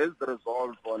 Polokwane has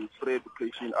resolved on free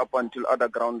education up until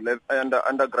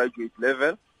undergraduate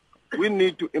level. We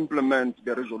need to implement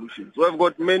the resolutions. We have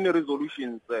got many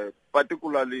resolutions,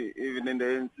 particularly even in the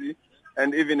ANC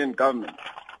and even in government.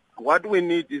 What we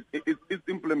need is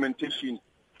implementation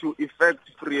to effect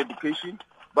free education,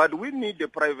 but we need the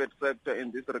private sector in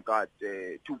this regard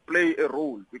to play a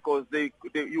role, because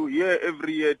you hear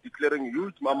every year declaring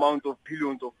huge amounts of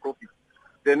billions of profits.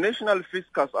 The national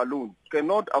fiscus alone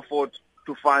cannot afford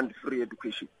to fund free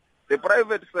education. The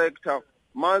private sector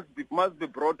must be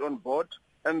brought on board,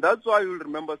 and that's why you'll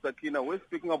remember, Sakina, we're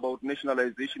speaking about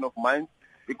nationalization of mines,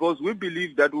 because we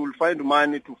believe that we will find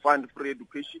money to fund free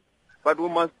education, but we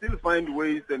must still find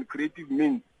ways and creative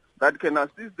means that can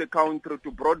assist the country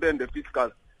to broaden the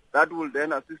fiscus, that will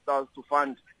then assist us to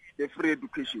fund the free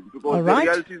education. Because the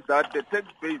reality is that the tax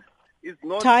base is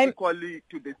not equally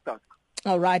to this task.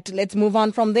 All right, let's move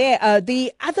on from there.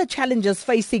 The other challenges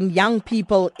facing young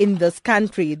people in this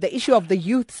country, the issue of the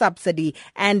youth subsidy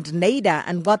and NAIDA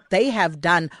and what they have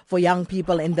done for young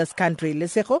people in this country.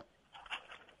 Lesego?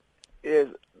 Yes.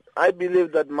 I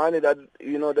believe that money that,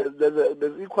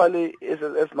 there's equally,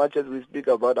 as much as we speak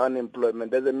about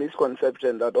unemployment, there's a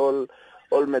misconception that all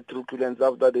matriculants,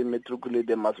 after they matriculate,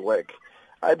 they must work.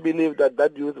 I believe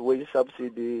that youth wage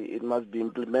subsidy, it must be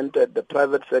implemented. The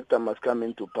private sector must come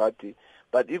into party.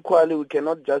 But equally, we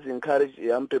cannot just encourage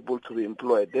young people to be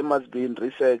employed. They must be in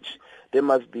research, they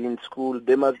must be in school,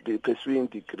 they must be pursuing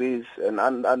degrees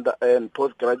and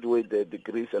postgraduate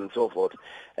degrees and so forth.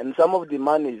 And some of the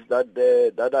monies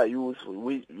that are used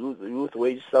for youth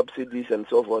wage subsidies and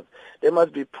so forth, they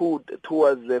must be put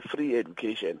towards the free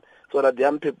education, so that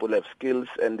young people have skills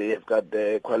and they have got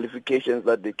the qualifications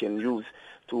that they can use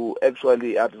to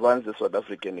actually advance the South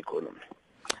African economy.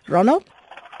 Ronald?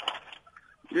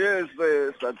 Yes,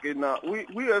 Sakina,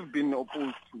 we have been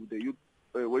opposed to the youth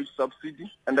wage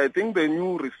subsidy, and I think the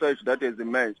new research that has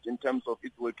emerged in terms of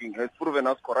its working has proven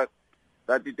us correct,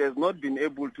 that it has not been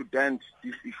able to dent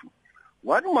this issue.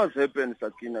 What must happen,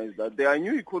 Sakina, is that there are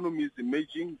new economies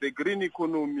emerging, the green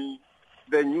economy,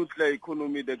 the nuclear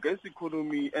economy, the gas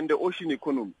economy, and the ocean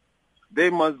economy. There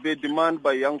must be a demand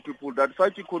by young people that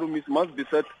such economies must be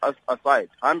set aside,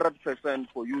 100%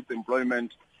 for youth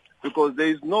employment, because there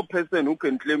is no person who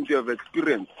can claim to have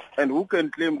experience and who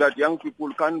can claim that young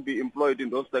people can't be employed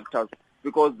in those sectors,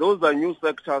 because those are new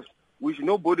sectors which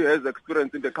nobody has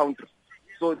experience in the country.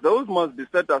 So those must be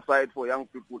set aside for young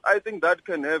people. I think that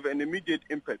can have an immediate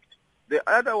impact. The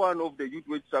other one of the youth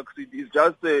wage subsidy is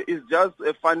just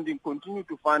a funding, continue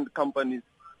to fund companies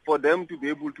for them to be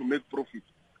able to make profit.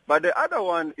 But the other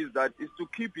one is to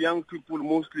keep young people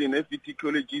mostly in FET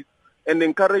colleges and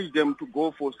encourage them to go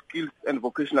for skills and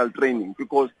vocational training,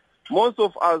 because most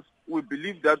of us, we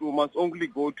believe that we must only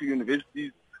go to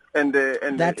universities and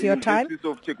That's your universities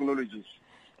of technologies.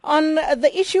 On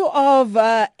the issue of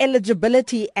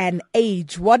eligibility and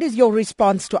age, what is your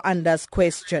response to Anda's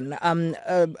question,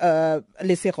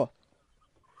 Lesego?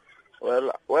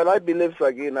 Well, I believe,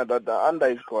 Sagina, that the Anda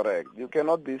is correct. You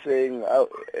cannot be saying,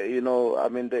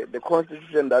 the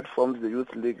constitution that forms the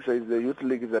Youth League says the Youth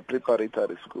League is a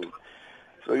preparatory school.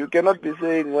 So you cannot be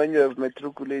saying when you have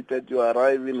matriculated, you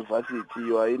arrive in varsity,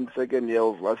 you are in second year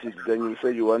of varsity, then you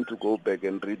say you want to go back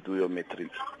and redo your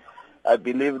matric. I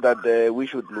believe that we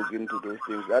should look into those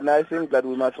things. And I think that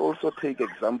we must also take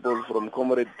examples from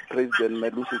Comrade President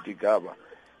Melusi Tigaba.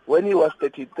 When he was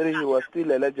 33, he was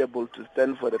still eligible to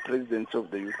stand for the presidency of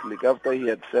the Youth League after he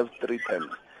had served 3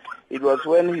 terms. It was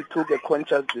when he took a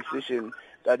conscious decision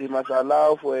that he must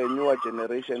allow for a newer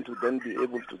generation to then be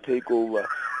able to take over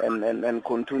and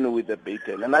continue with the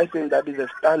baton. And I think that is a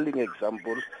sterling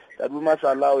example that we must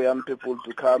allow young people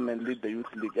to come and lead the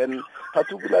Youth League, and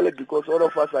particularly because all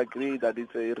of us agree that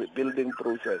it's a rebuilding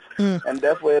process. And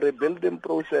therefore a rebuilding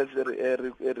process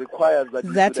requires that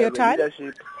That's your time?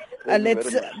 leadership.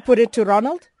 Let's put it to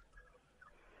Ronald.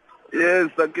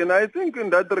 Yes, again, I think in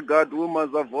that regard we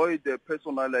must avoid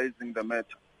personalizing the matter.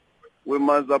 We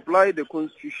must apply the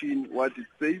Constitution, what it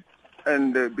says,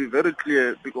 and be very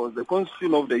clear, because the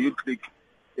Constitution of the Youth League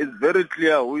is very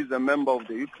clear who is a member of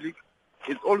the Youth League.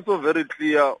 It's also very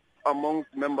clear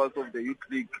amongst members of the Youth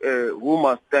League who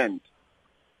must stand.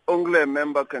 Only a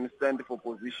member can stand for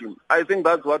position. I think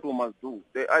that's what we must do.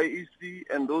 The IEC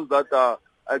and those that are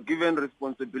given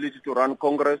responsibility to run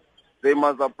Congress, they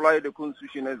must apply the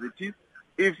Constitution as it is.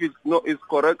 If it's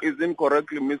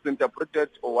incorrectly misinterpreted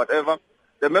or whatever,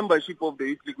 the membership of the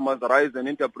Youth League must rise and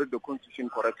interpret the Constitution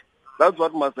correctly. That's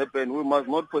what must happen. We must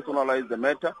not personalize the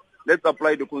matter. Let's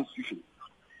apply the Constitution.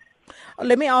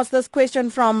 Let me ask this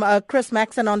question from Chris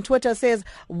Maxon on Twitter. Says,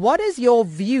 what is your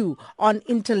view on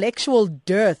intellectual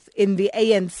dearth in the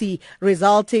ANC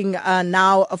resulting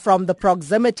now from the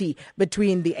proximity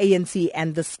between the ANC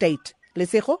and the state?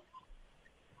 Lesego?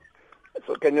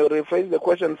 So can you rephrase the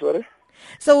question, sorry?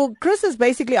 So Chris is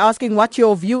basically asking what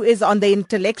your view is on the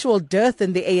intellectual dearth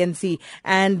in the ANC,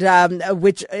 and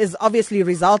which is obviously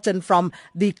resultant from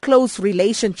the close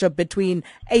relationship between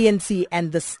ANC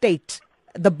and the state.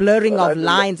 The blurring of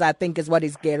lines, I think, is what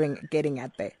he's getting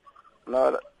at there.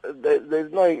 No, there's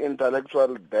no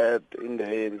intellectual dearth in the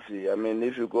ANC. I mean,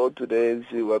 if you go to the ANC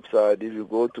website, if you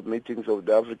go to meetings of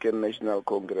the African National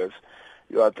Congress,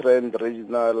 you attend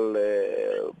regional,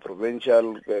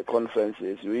 provincial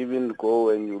conferences. You even go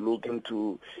and you look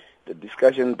into the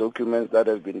discussion documents that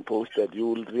have been posted. You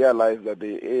will realize that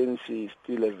the ANC is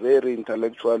still a very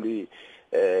intellectually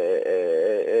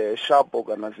sharp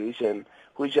organization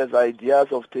which has ideas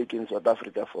of taking South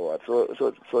Africa forward.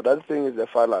 So that thing is a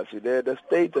fallacy. The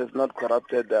state has not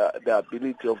corrupted the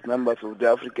ability of members of the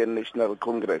African National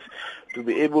Congress to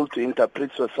be able to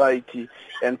interpret society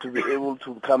and to be able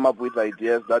to come up with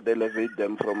ideas that elevate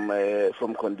them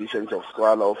from conditions of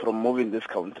squalor or from moving this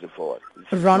country forward.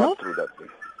 Ronald?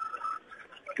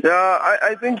 Yeah,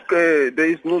 I think there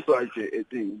is no such a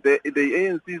thing. The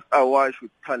ANC is awash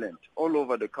with talent all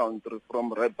over the country,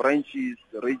 from branches,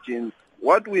 regions.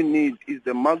 What we need is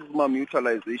the maximum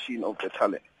utilization of the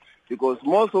talent, because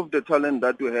most of the talent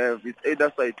that we have is either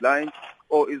sidelined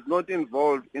or is not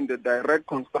involved in the direct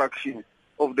construction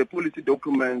of the policy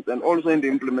documents and also in the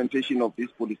implementation of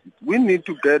these policies. We need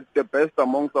to get the best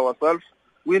amongst ourselves.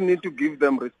 We need to give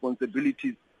them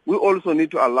responsibilities. We also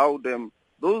need to allow them,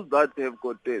 those that have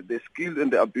got the skills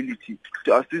and the ability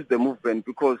to assist the movement,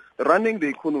 because running the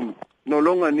economy no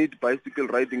longer needs bicycle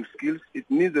riding skills. It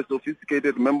needs a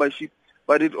sophisticated membership,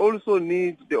 but it also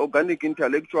needs the organic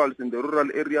intellectuals in the rural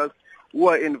areas who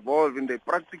are involved in the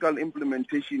practical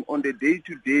implementation on the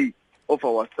day-to-day of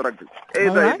our struggle,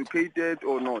 either educated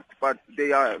or not, but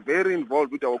they are very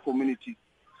involved with our community.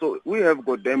 So we have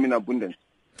got them in abundance.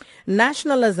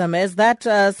 Nationalism, is that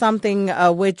something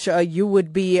which you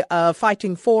would be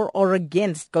fighting for or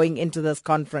against going into this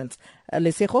conference?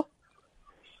 Lesego?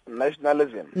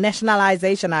 Nationalism.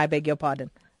 Nationalization, I beg your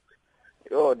pardon.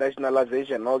 Oh,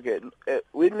 nationalization. Okay.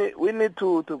 We need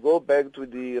to go back to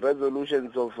the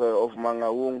resolutions of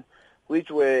Mangaung, which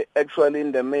were actually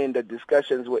in the main, the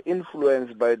discussions were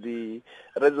influenced by the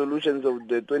resolutions of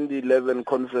the 2011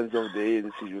 conference of the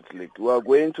ANC Youth League. We are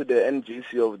going to the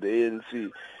NGC of the ANC,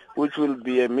 which will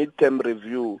be a midterm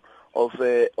review of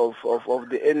the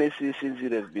NEC since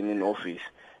it has been in office.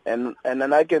 And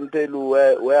then I can tell you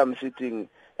where I'm sitting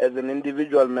as an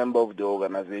individual member of the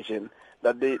organization,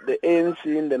 that the ANC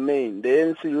in the main, the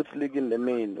ANC Youth League in the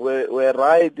main, were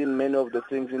right in many of the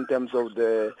things in terms of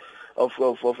the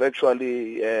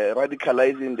actually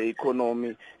radicalizing the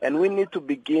economy. And we need to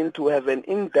begin to have an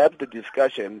in-depth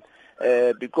discussion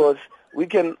because we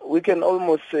can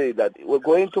almost say that we're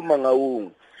going to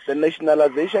Mangaung. The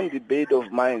nationalization debate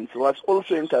of mines was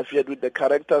also interfered with the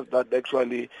characters that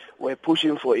actually were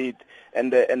pushing for it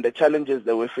and the challenges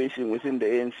they were facing within the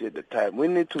ANC at the time. We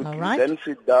need to then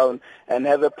sit down and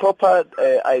have a proper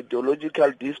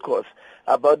ideological discourse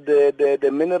about the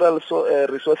mineral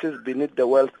resources beneath the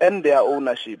wealth and their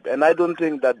ownership. And I don't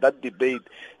think that debate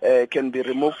can be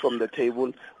removed from the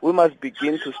table. We must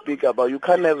begin to speak about, you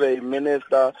can't have a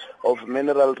minister of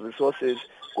mineral resources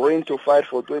going to fight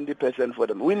for 20% for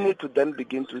them. We need to then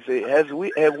begin to say, have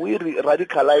we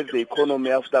radicalized the economy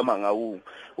after Mangaung?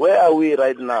 Where are we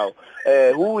right now?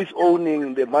 Who is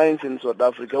owning the mines in South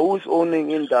Africa? Who is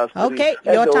owning industry? Okay,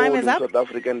 your time is up. South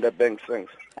Africa and the banks.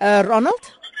 Thanks.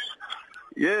 Ronald?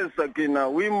 Yes, Sakina,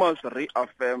 we must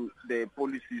reaffirm the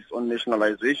policies on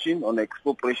nationalization, on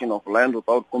expropriation of land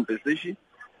without compensation.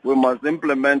 We must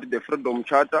implement the Freedom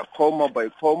Charter, comma by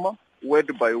comma,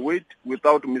 word by word,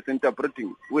 without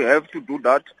misinterpreting. We have to do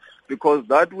that because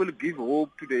that will give hope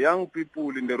to the young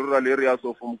people in the rural areas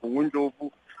of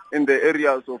Mkungundlovu, in the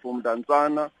areas of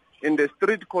Mdantsana, in the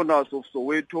street corners of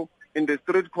Soweto, in the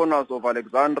street corners of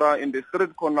Alexandra, in the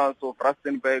street corners of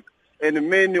Rustenburg, and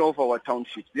many of our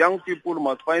townships. Young people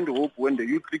must find hope when the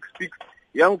Youth League speaks.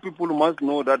 Young people must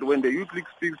know that when the Youth League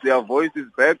speaks, their voice is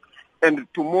back, and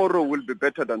tomorrow will be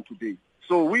better than today.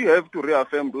 So we have to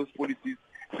reaffirm those policies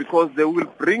because they will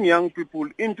bring young people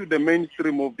into the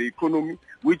mainstream of the economy,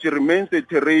 which remains a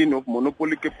terrain of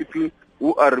monopoly capital,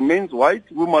 who remains white.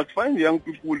 We must find young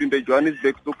people in the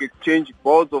Johannesburg Stock Exchange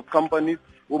boards of companies.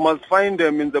 We must find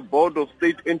them in the board of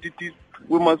state entities.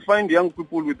 We must find young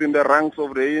people within the ranks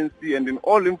of the ANC and in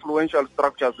all influential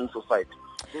structures in society.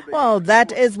 Well,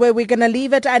 that is where we're going to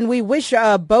leave it. And we wish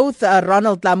both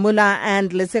Ronald Lamola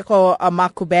and Lesego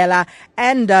Makhubela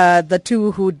and the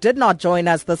two who did not join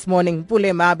us this morning,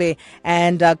 Pule Mabe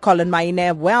and Colin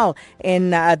Maine, well in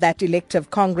that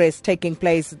elective Congress taking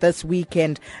place this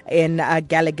weekend in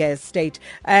Gallagher Estate.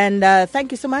 And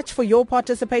thank you so much for your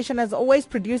participation. As always,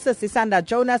 producers Sisanda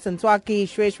Jonas and Swaki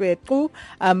Shweshwe Tu,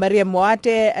 Maria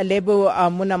Moate, Lebu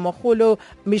Munamokhulu,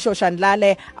 Misho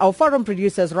Shandlale, our forum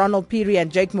producers Ronald Piri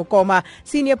and Jake Mukoma,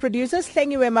 senior producers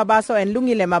Hlengiwe Mabaso and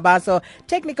Lungile Mabaso,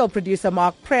 technical producer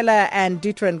Mark Preller and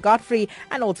Dutron Godfrey,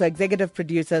 and also executive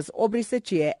producers Aubrey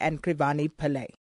Sechie and Krivani Pillay.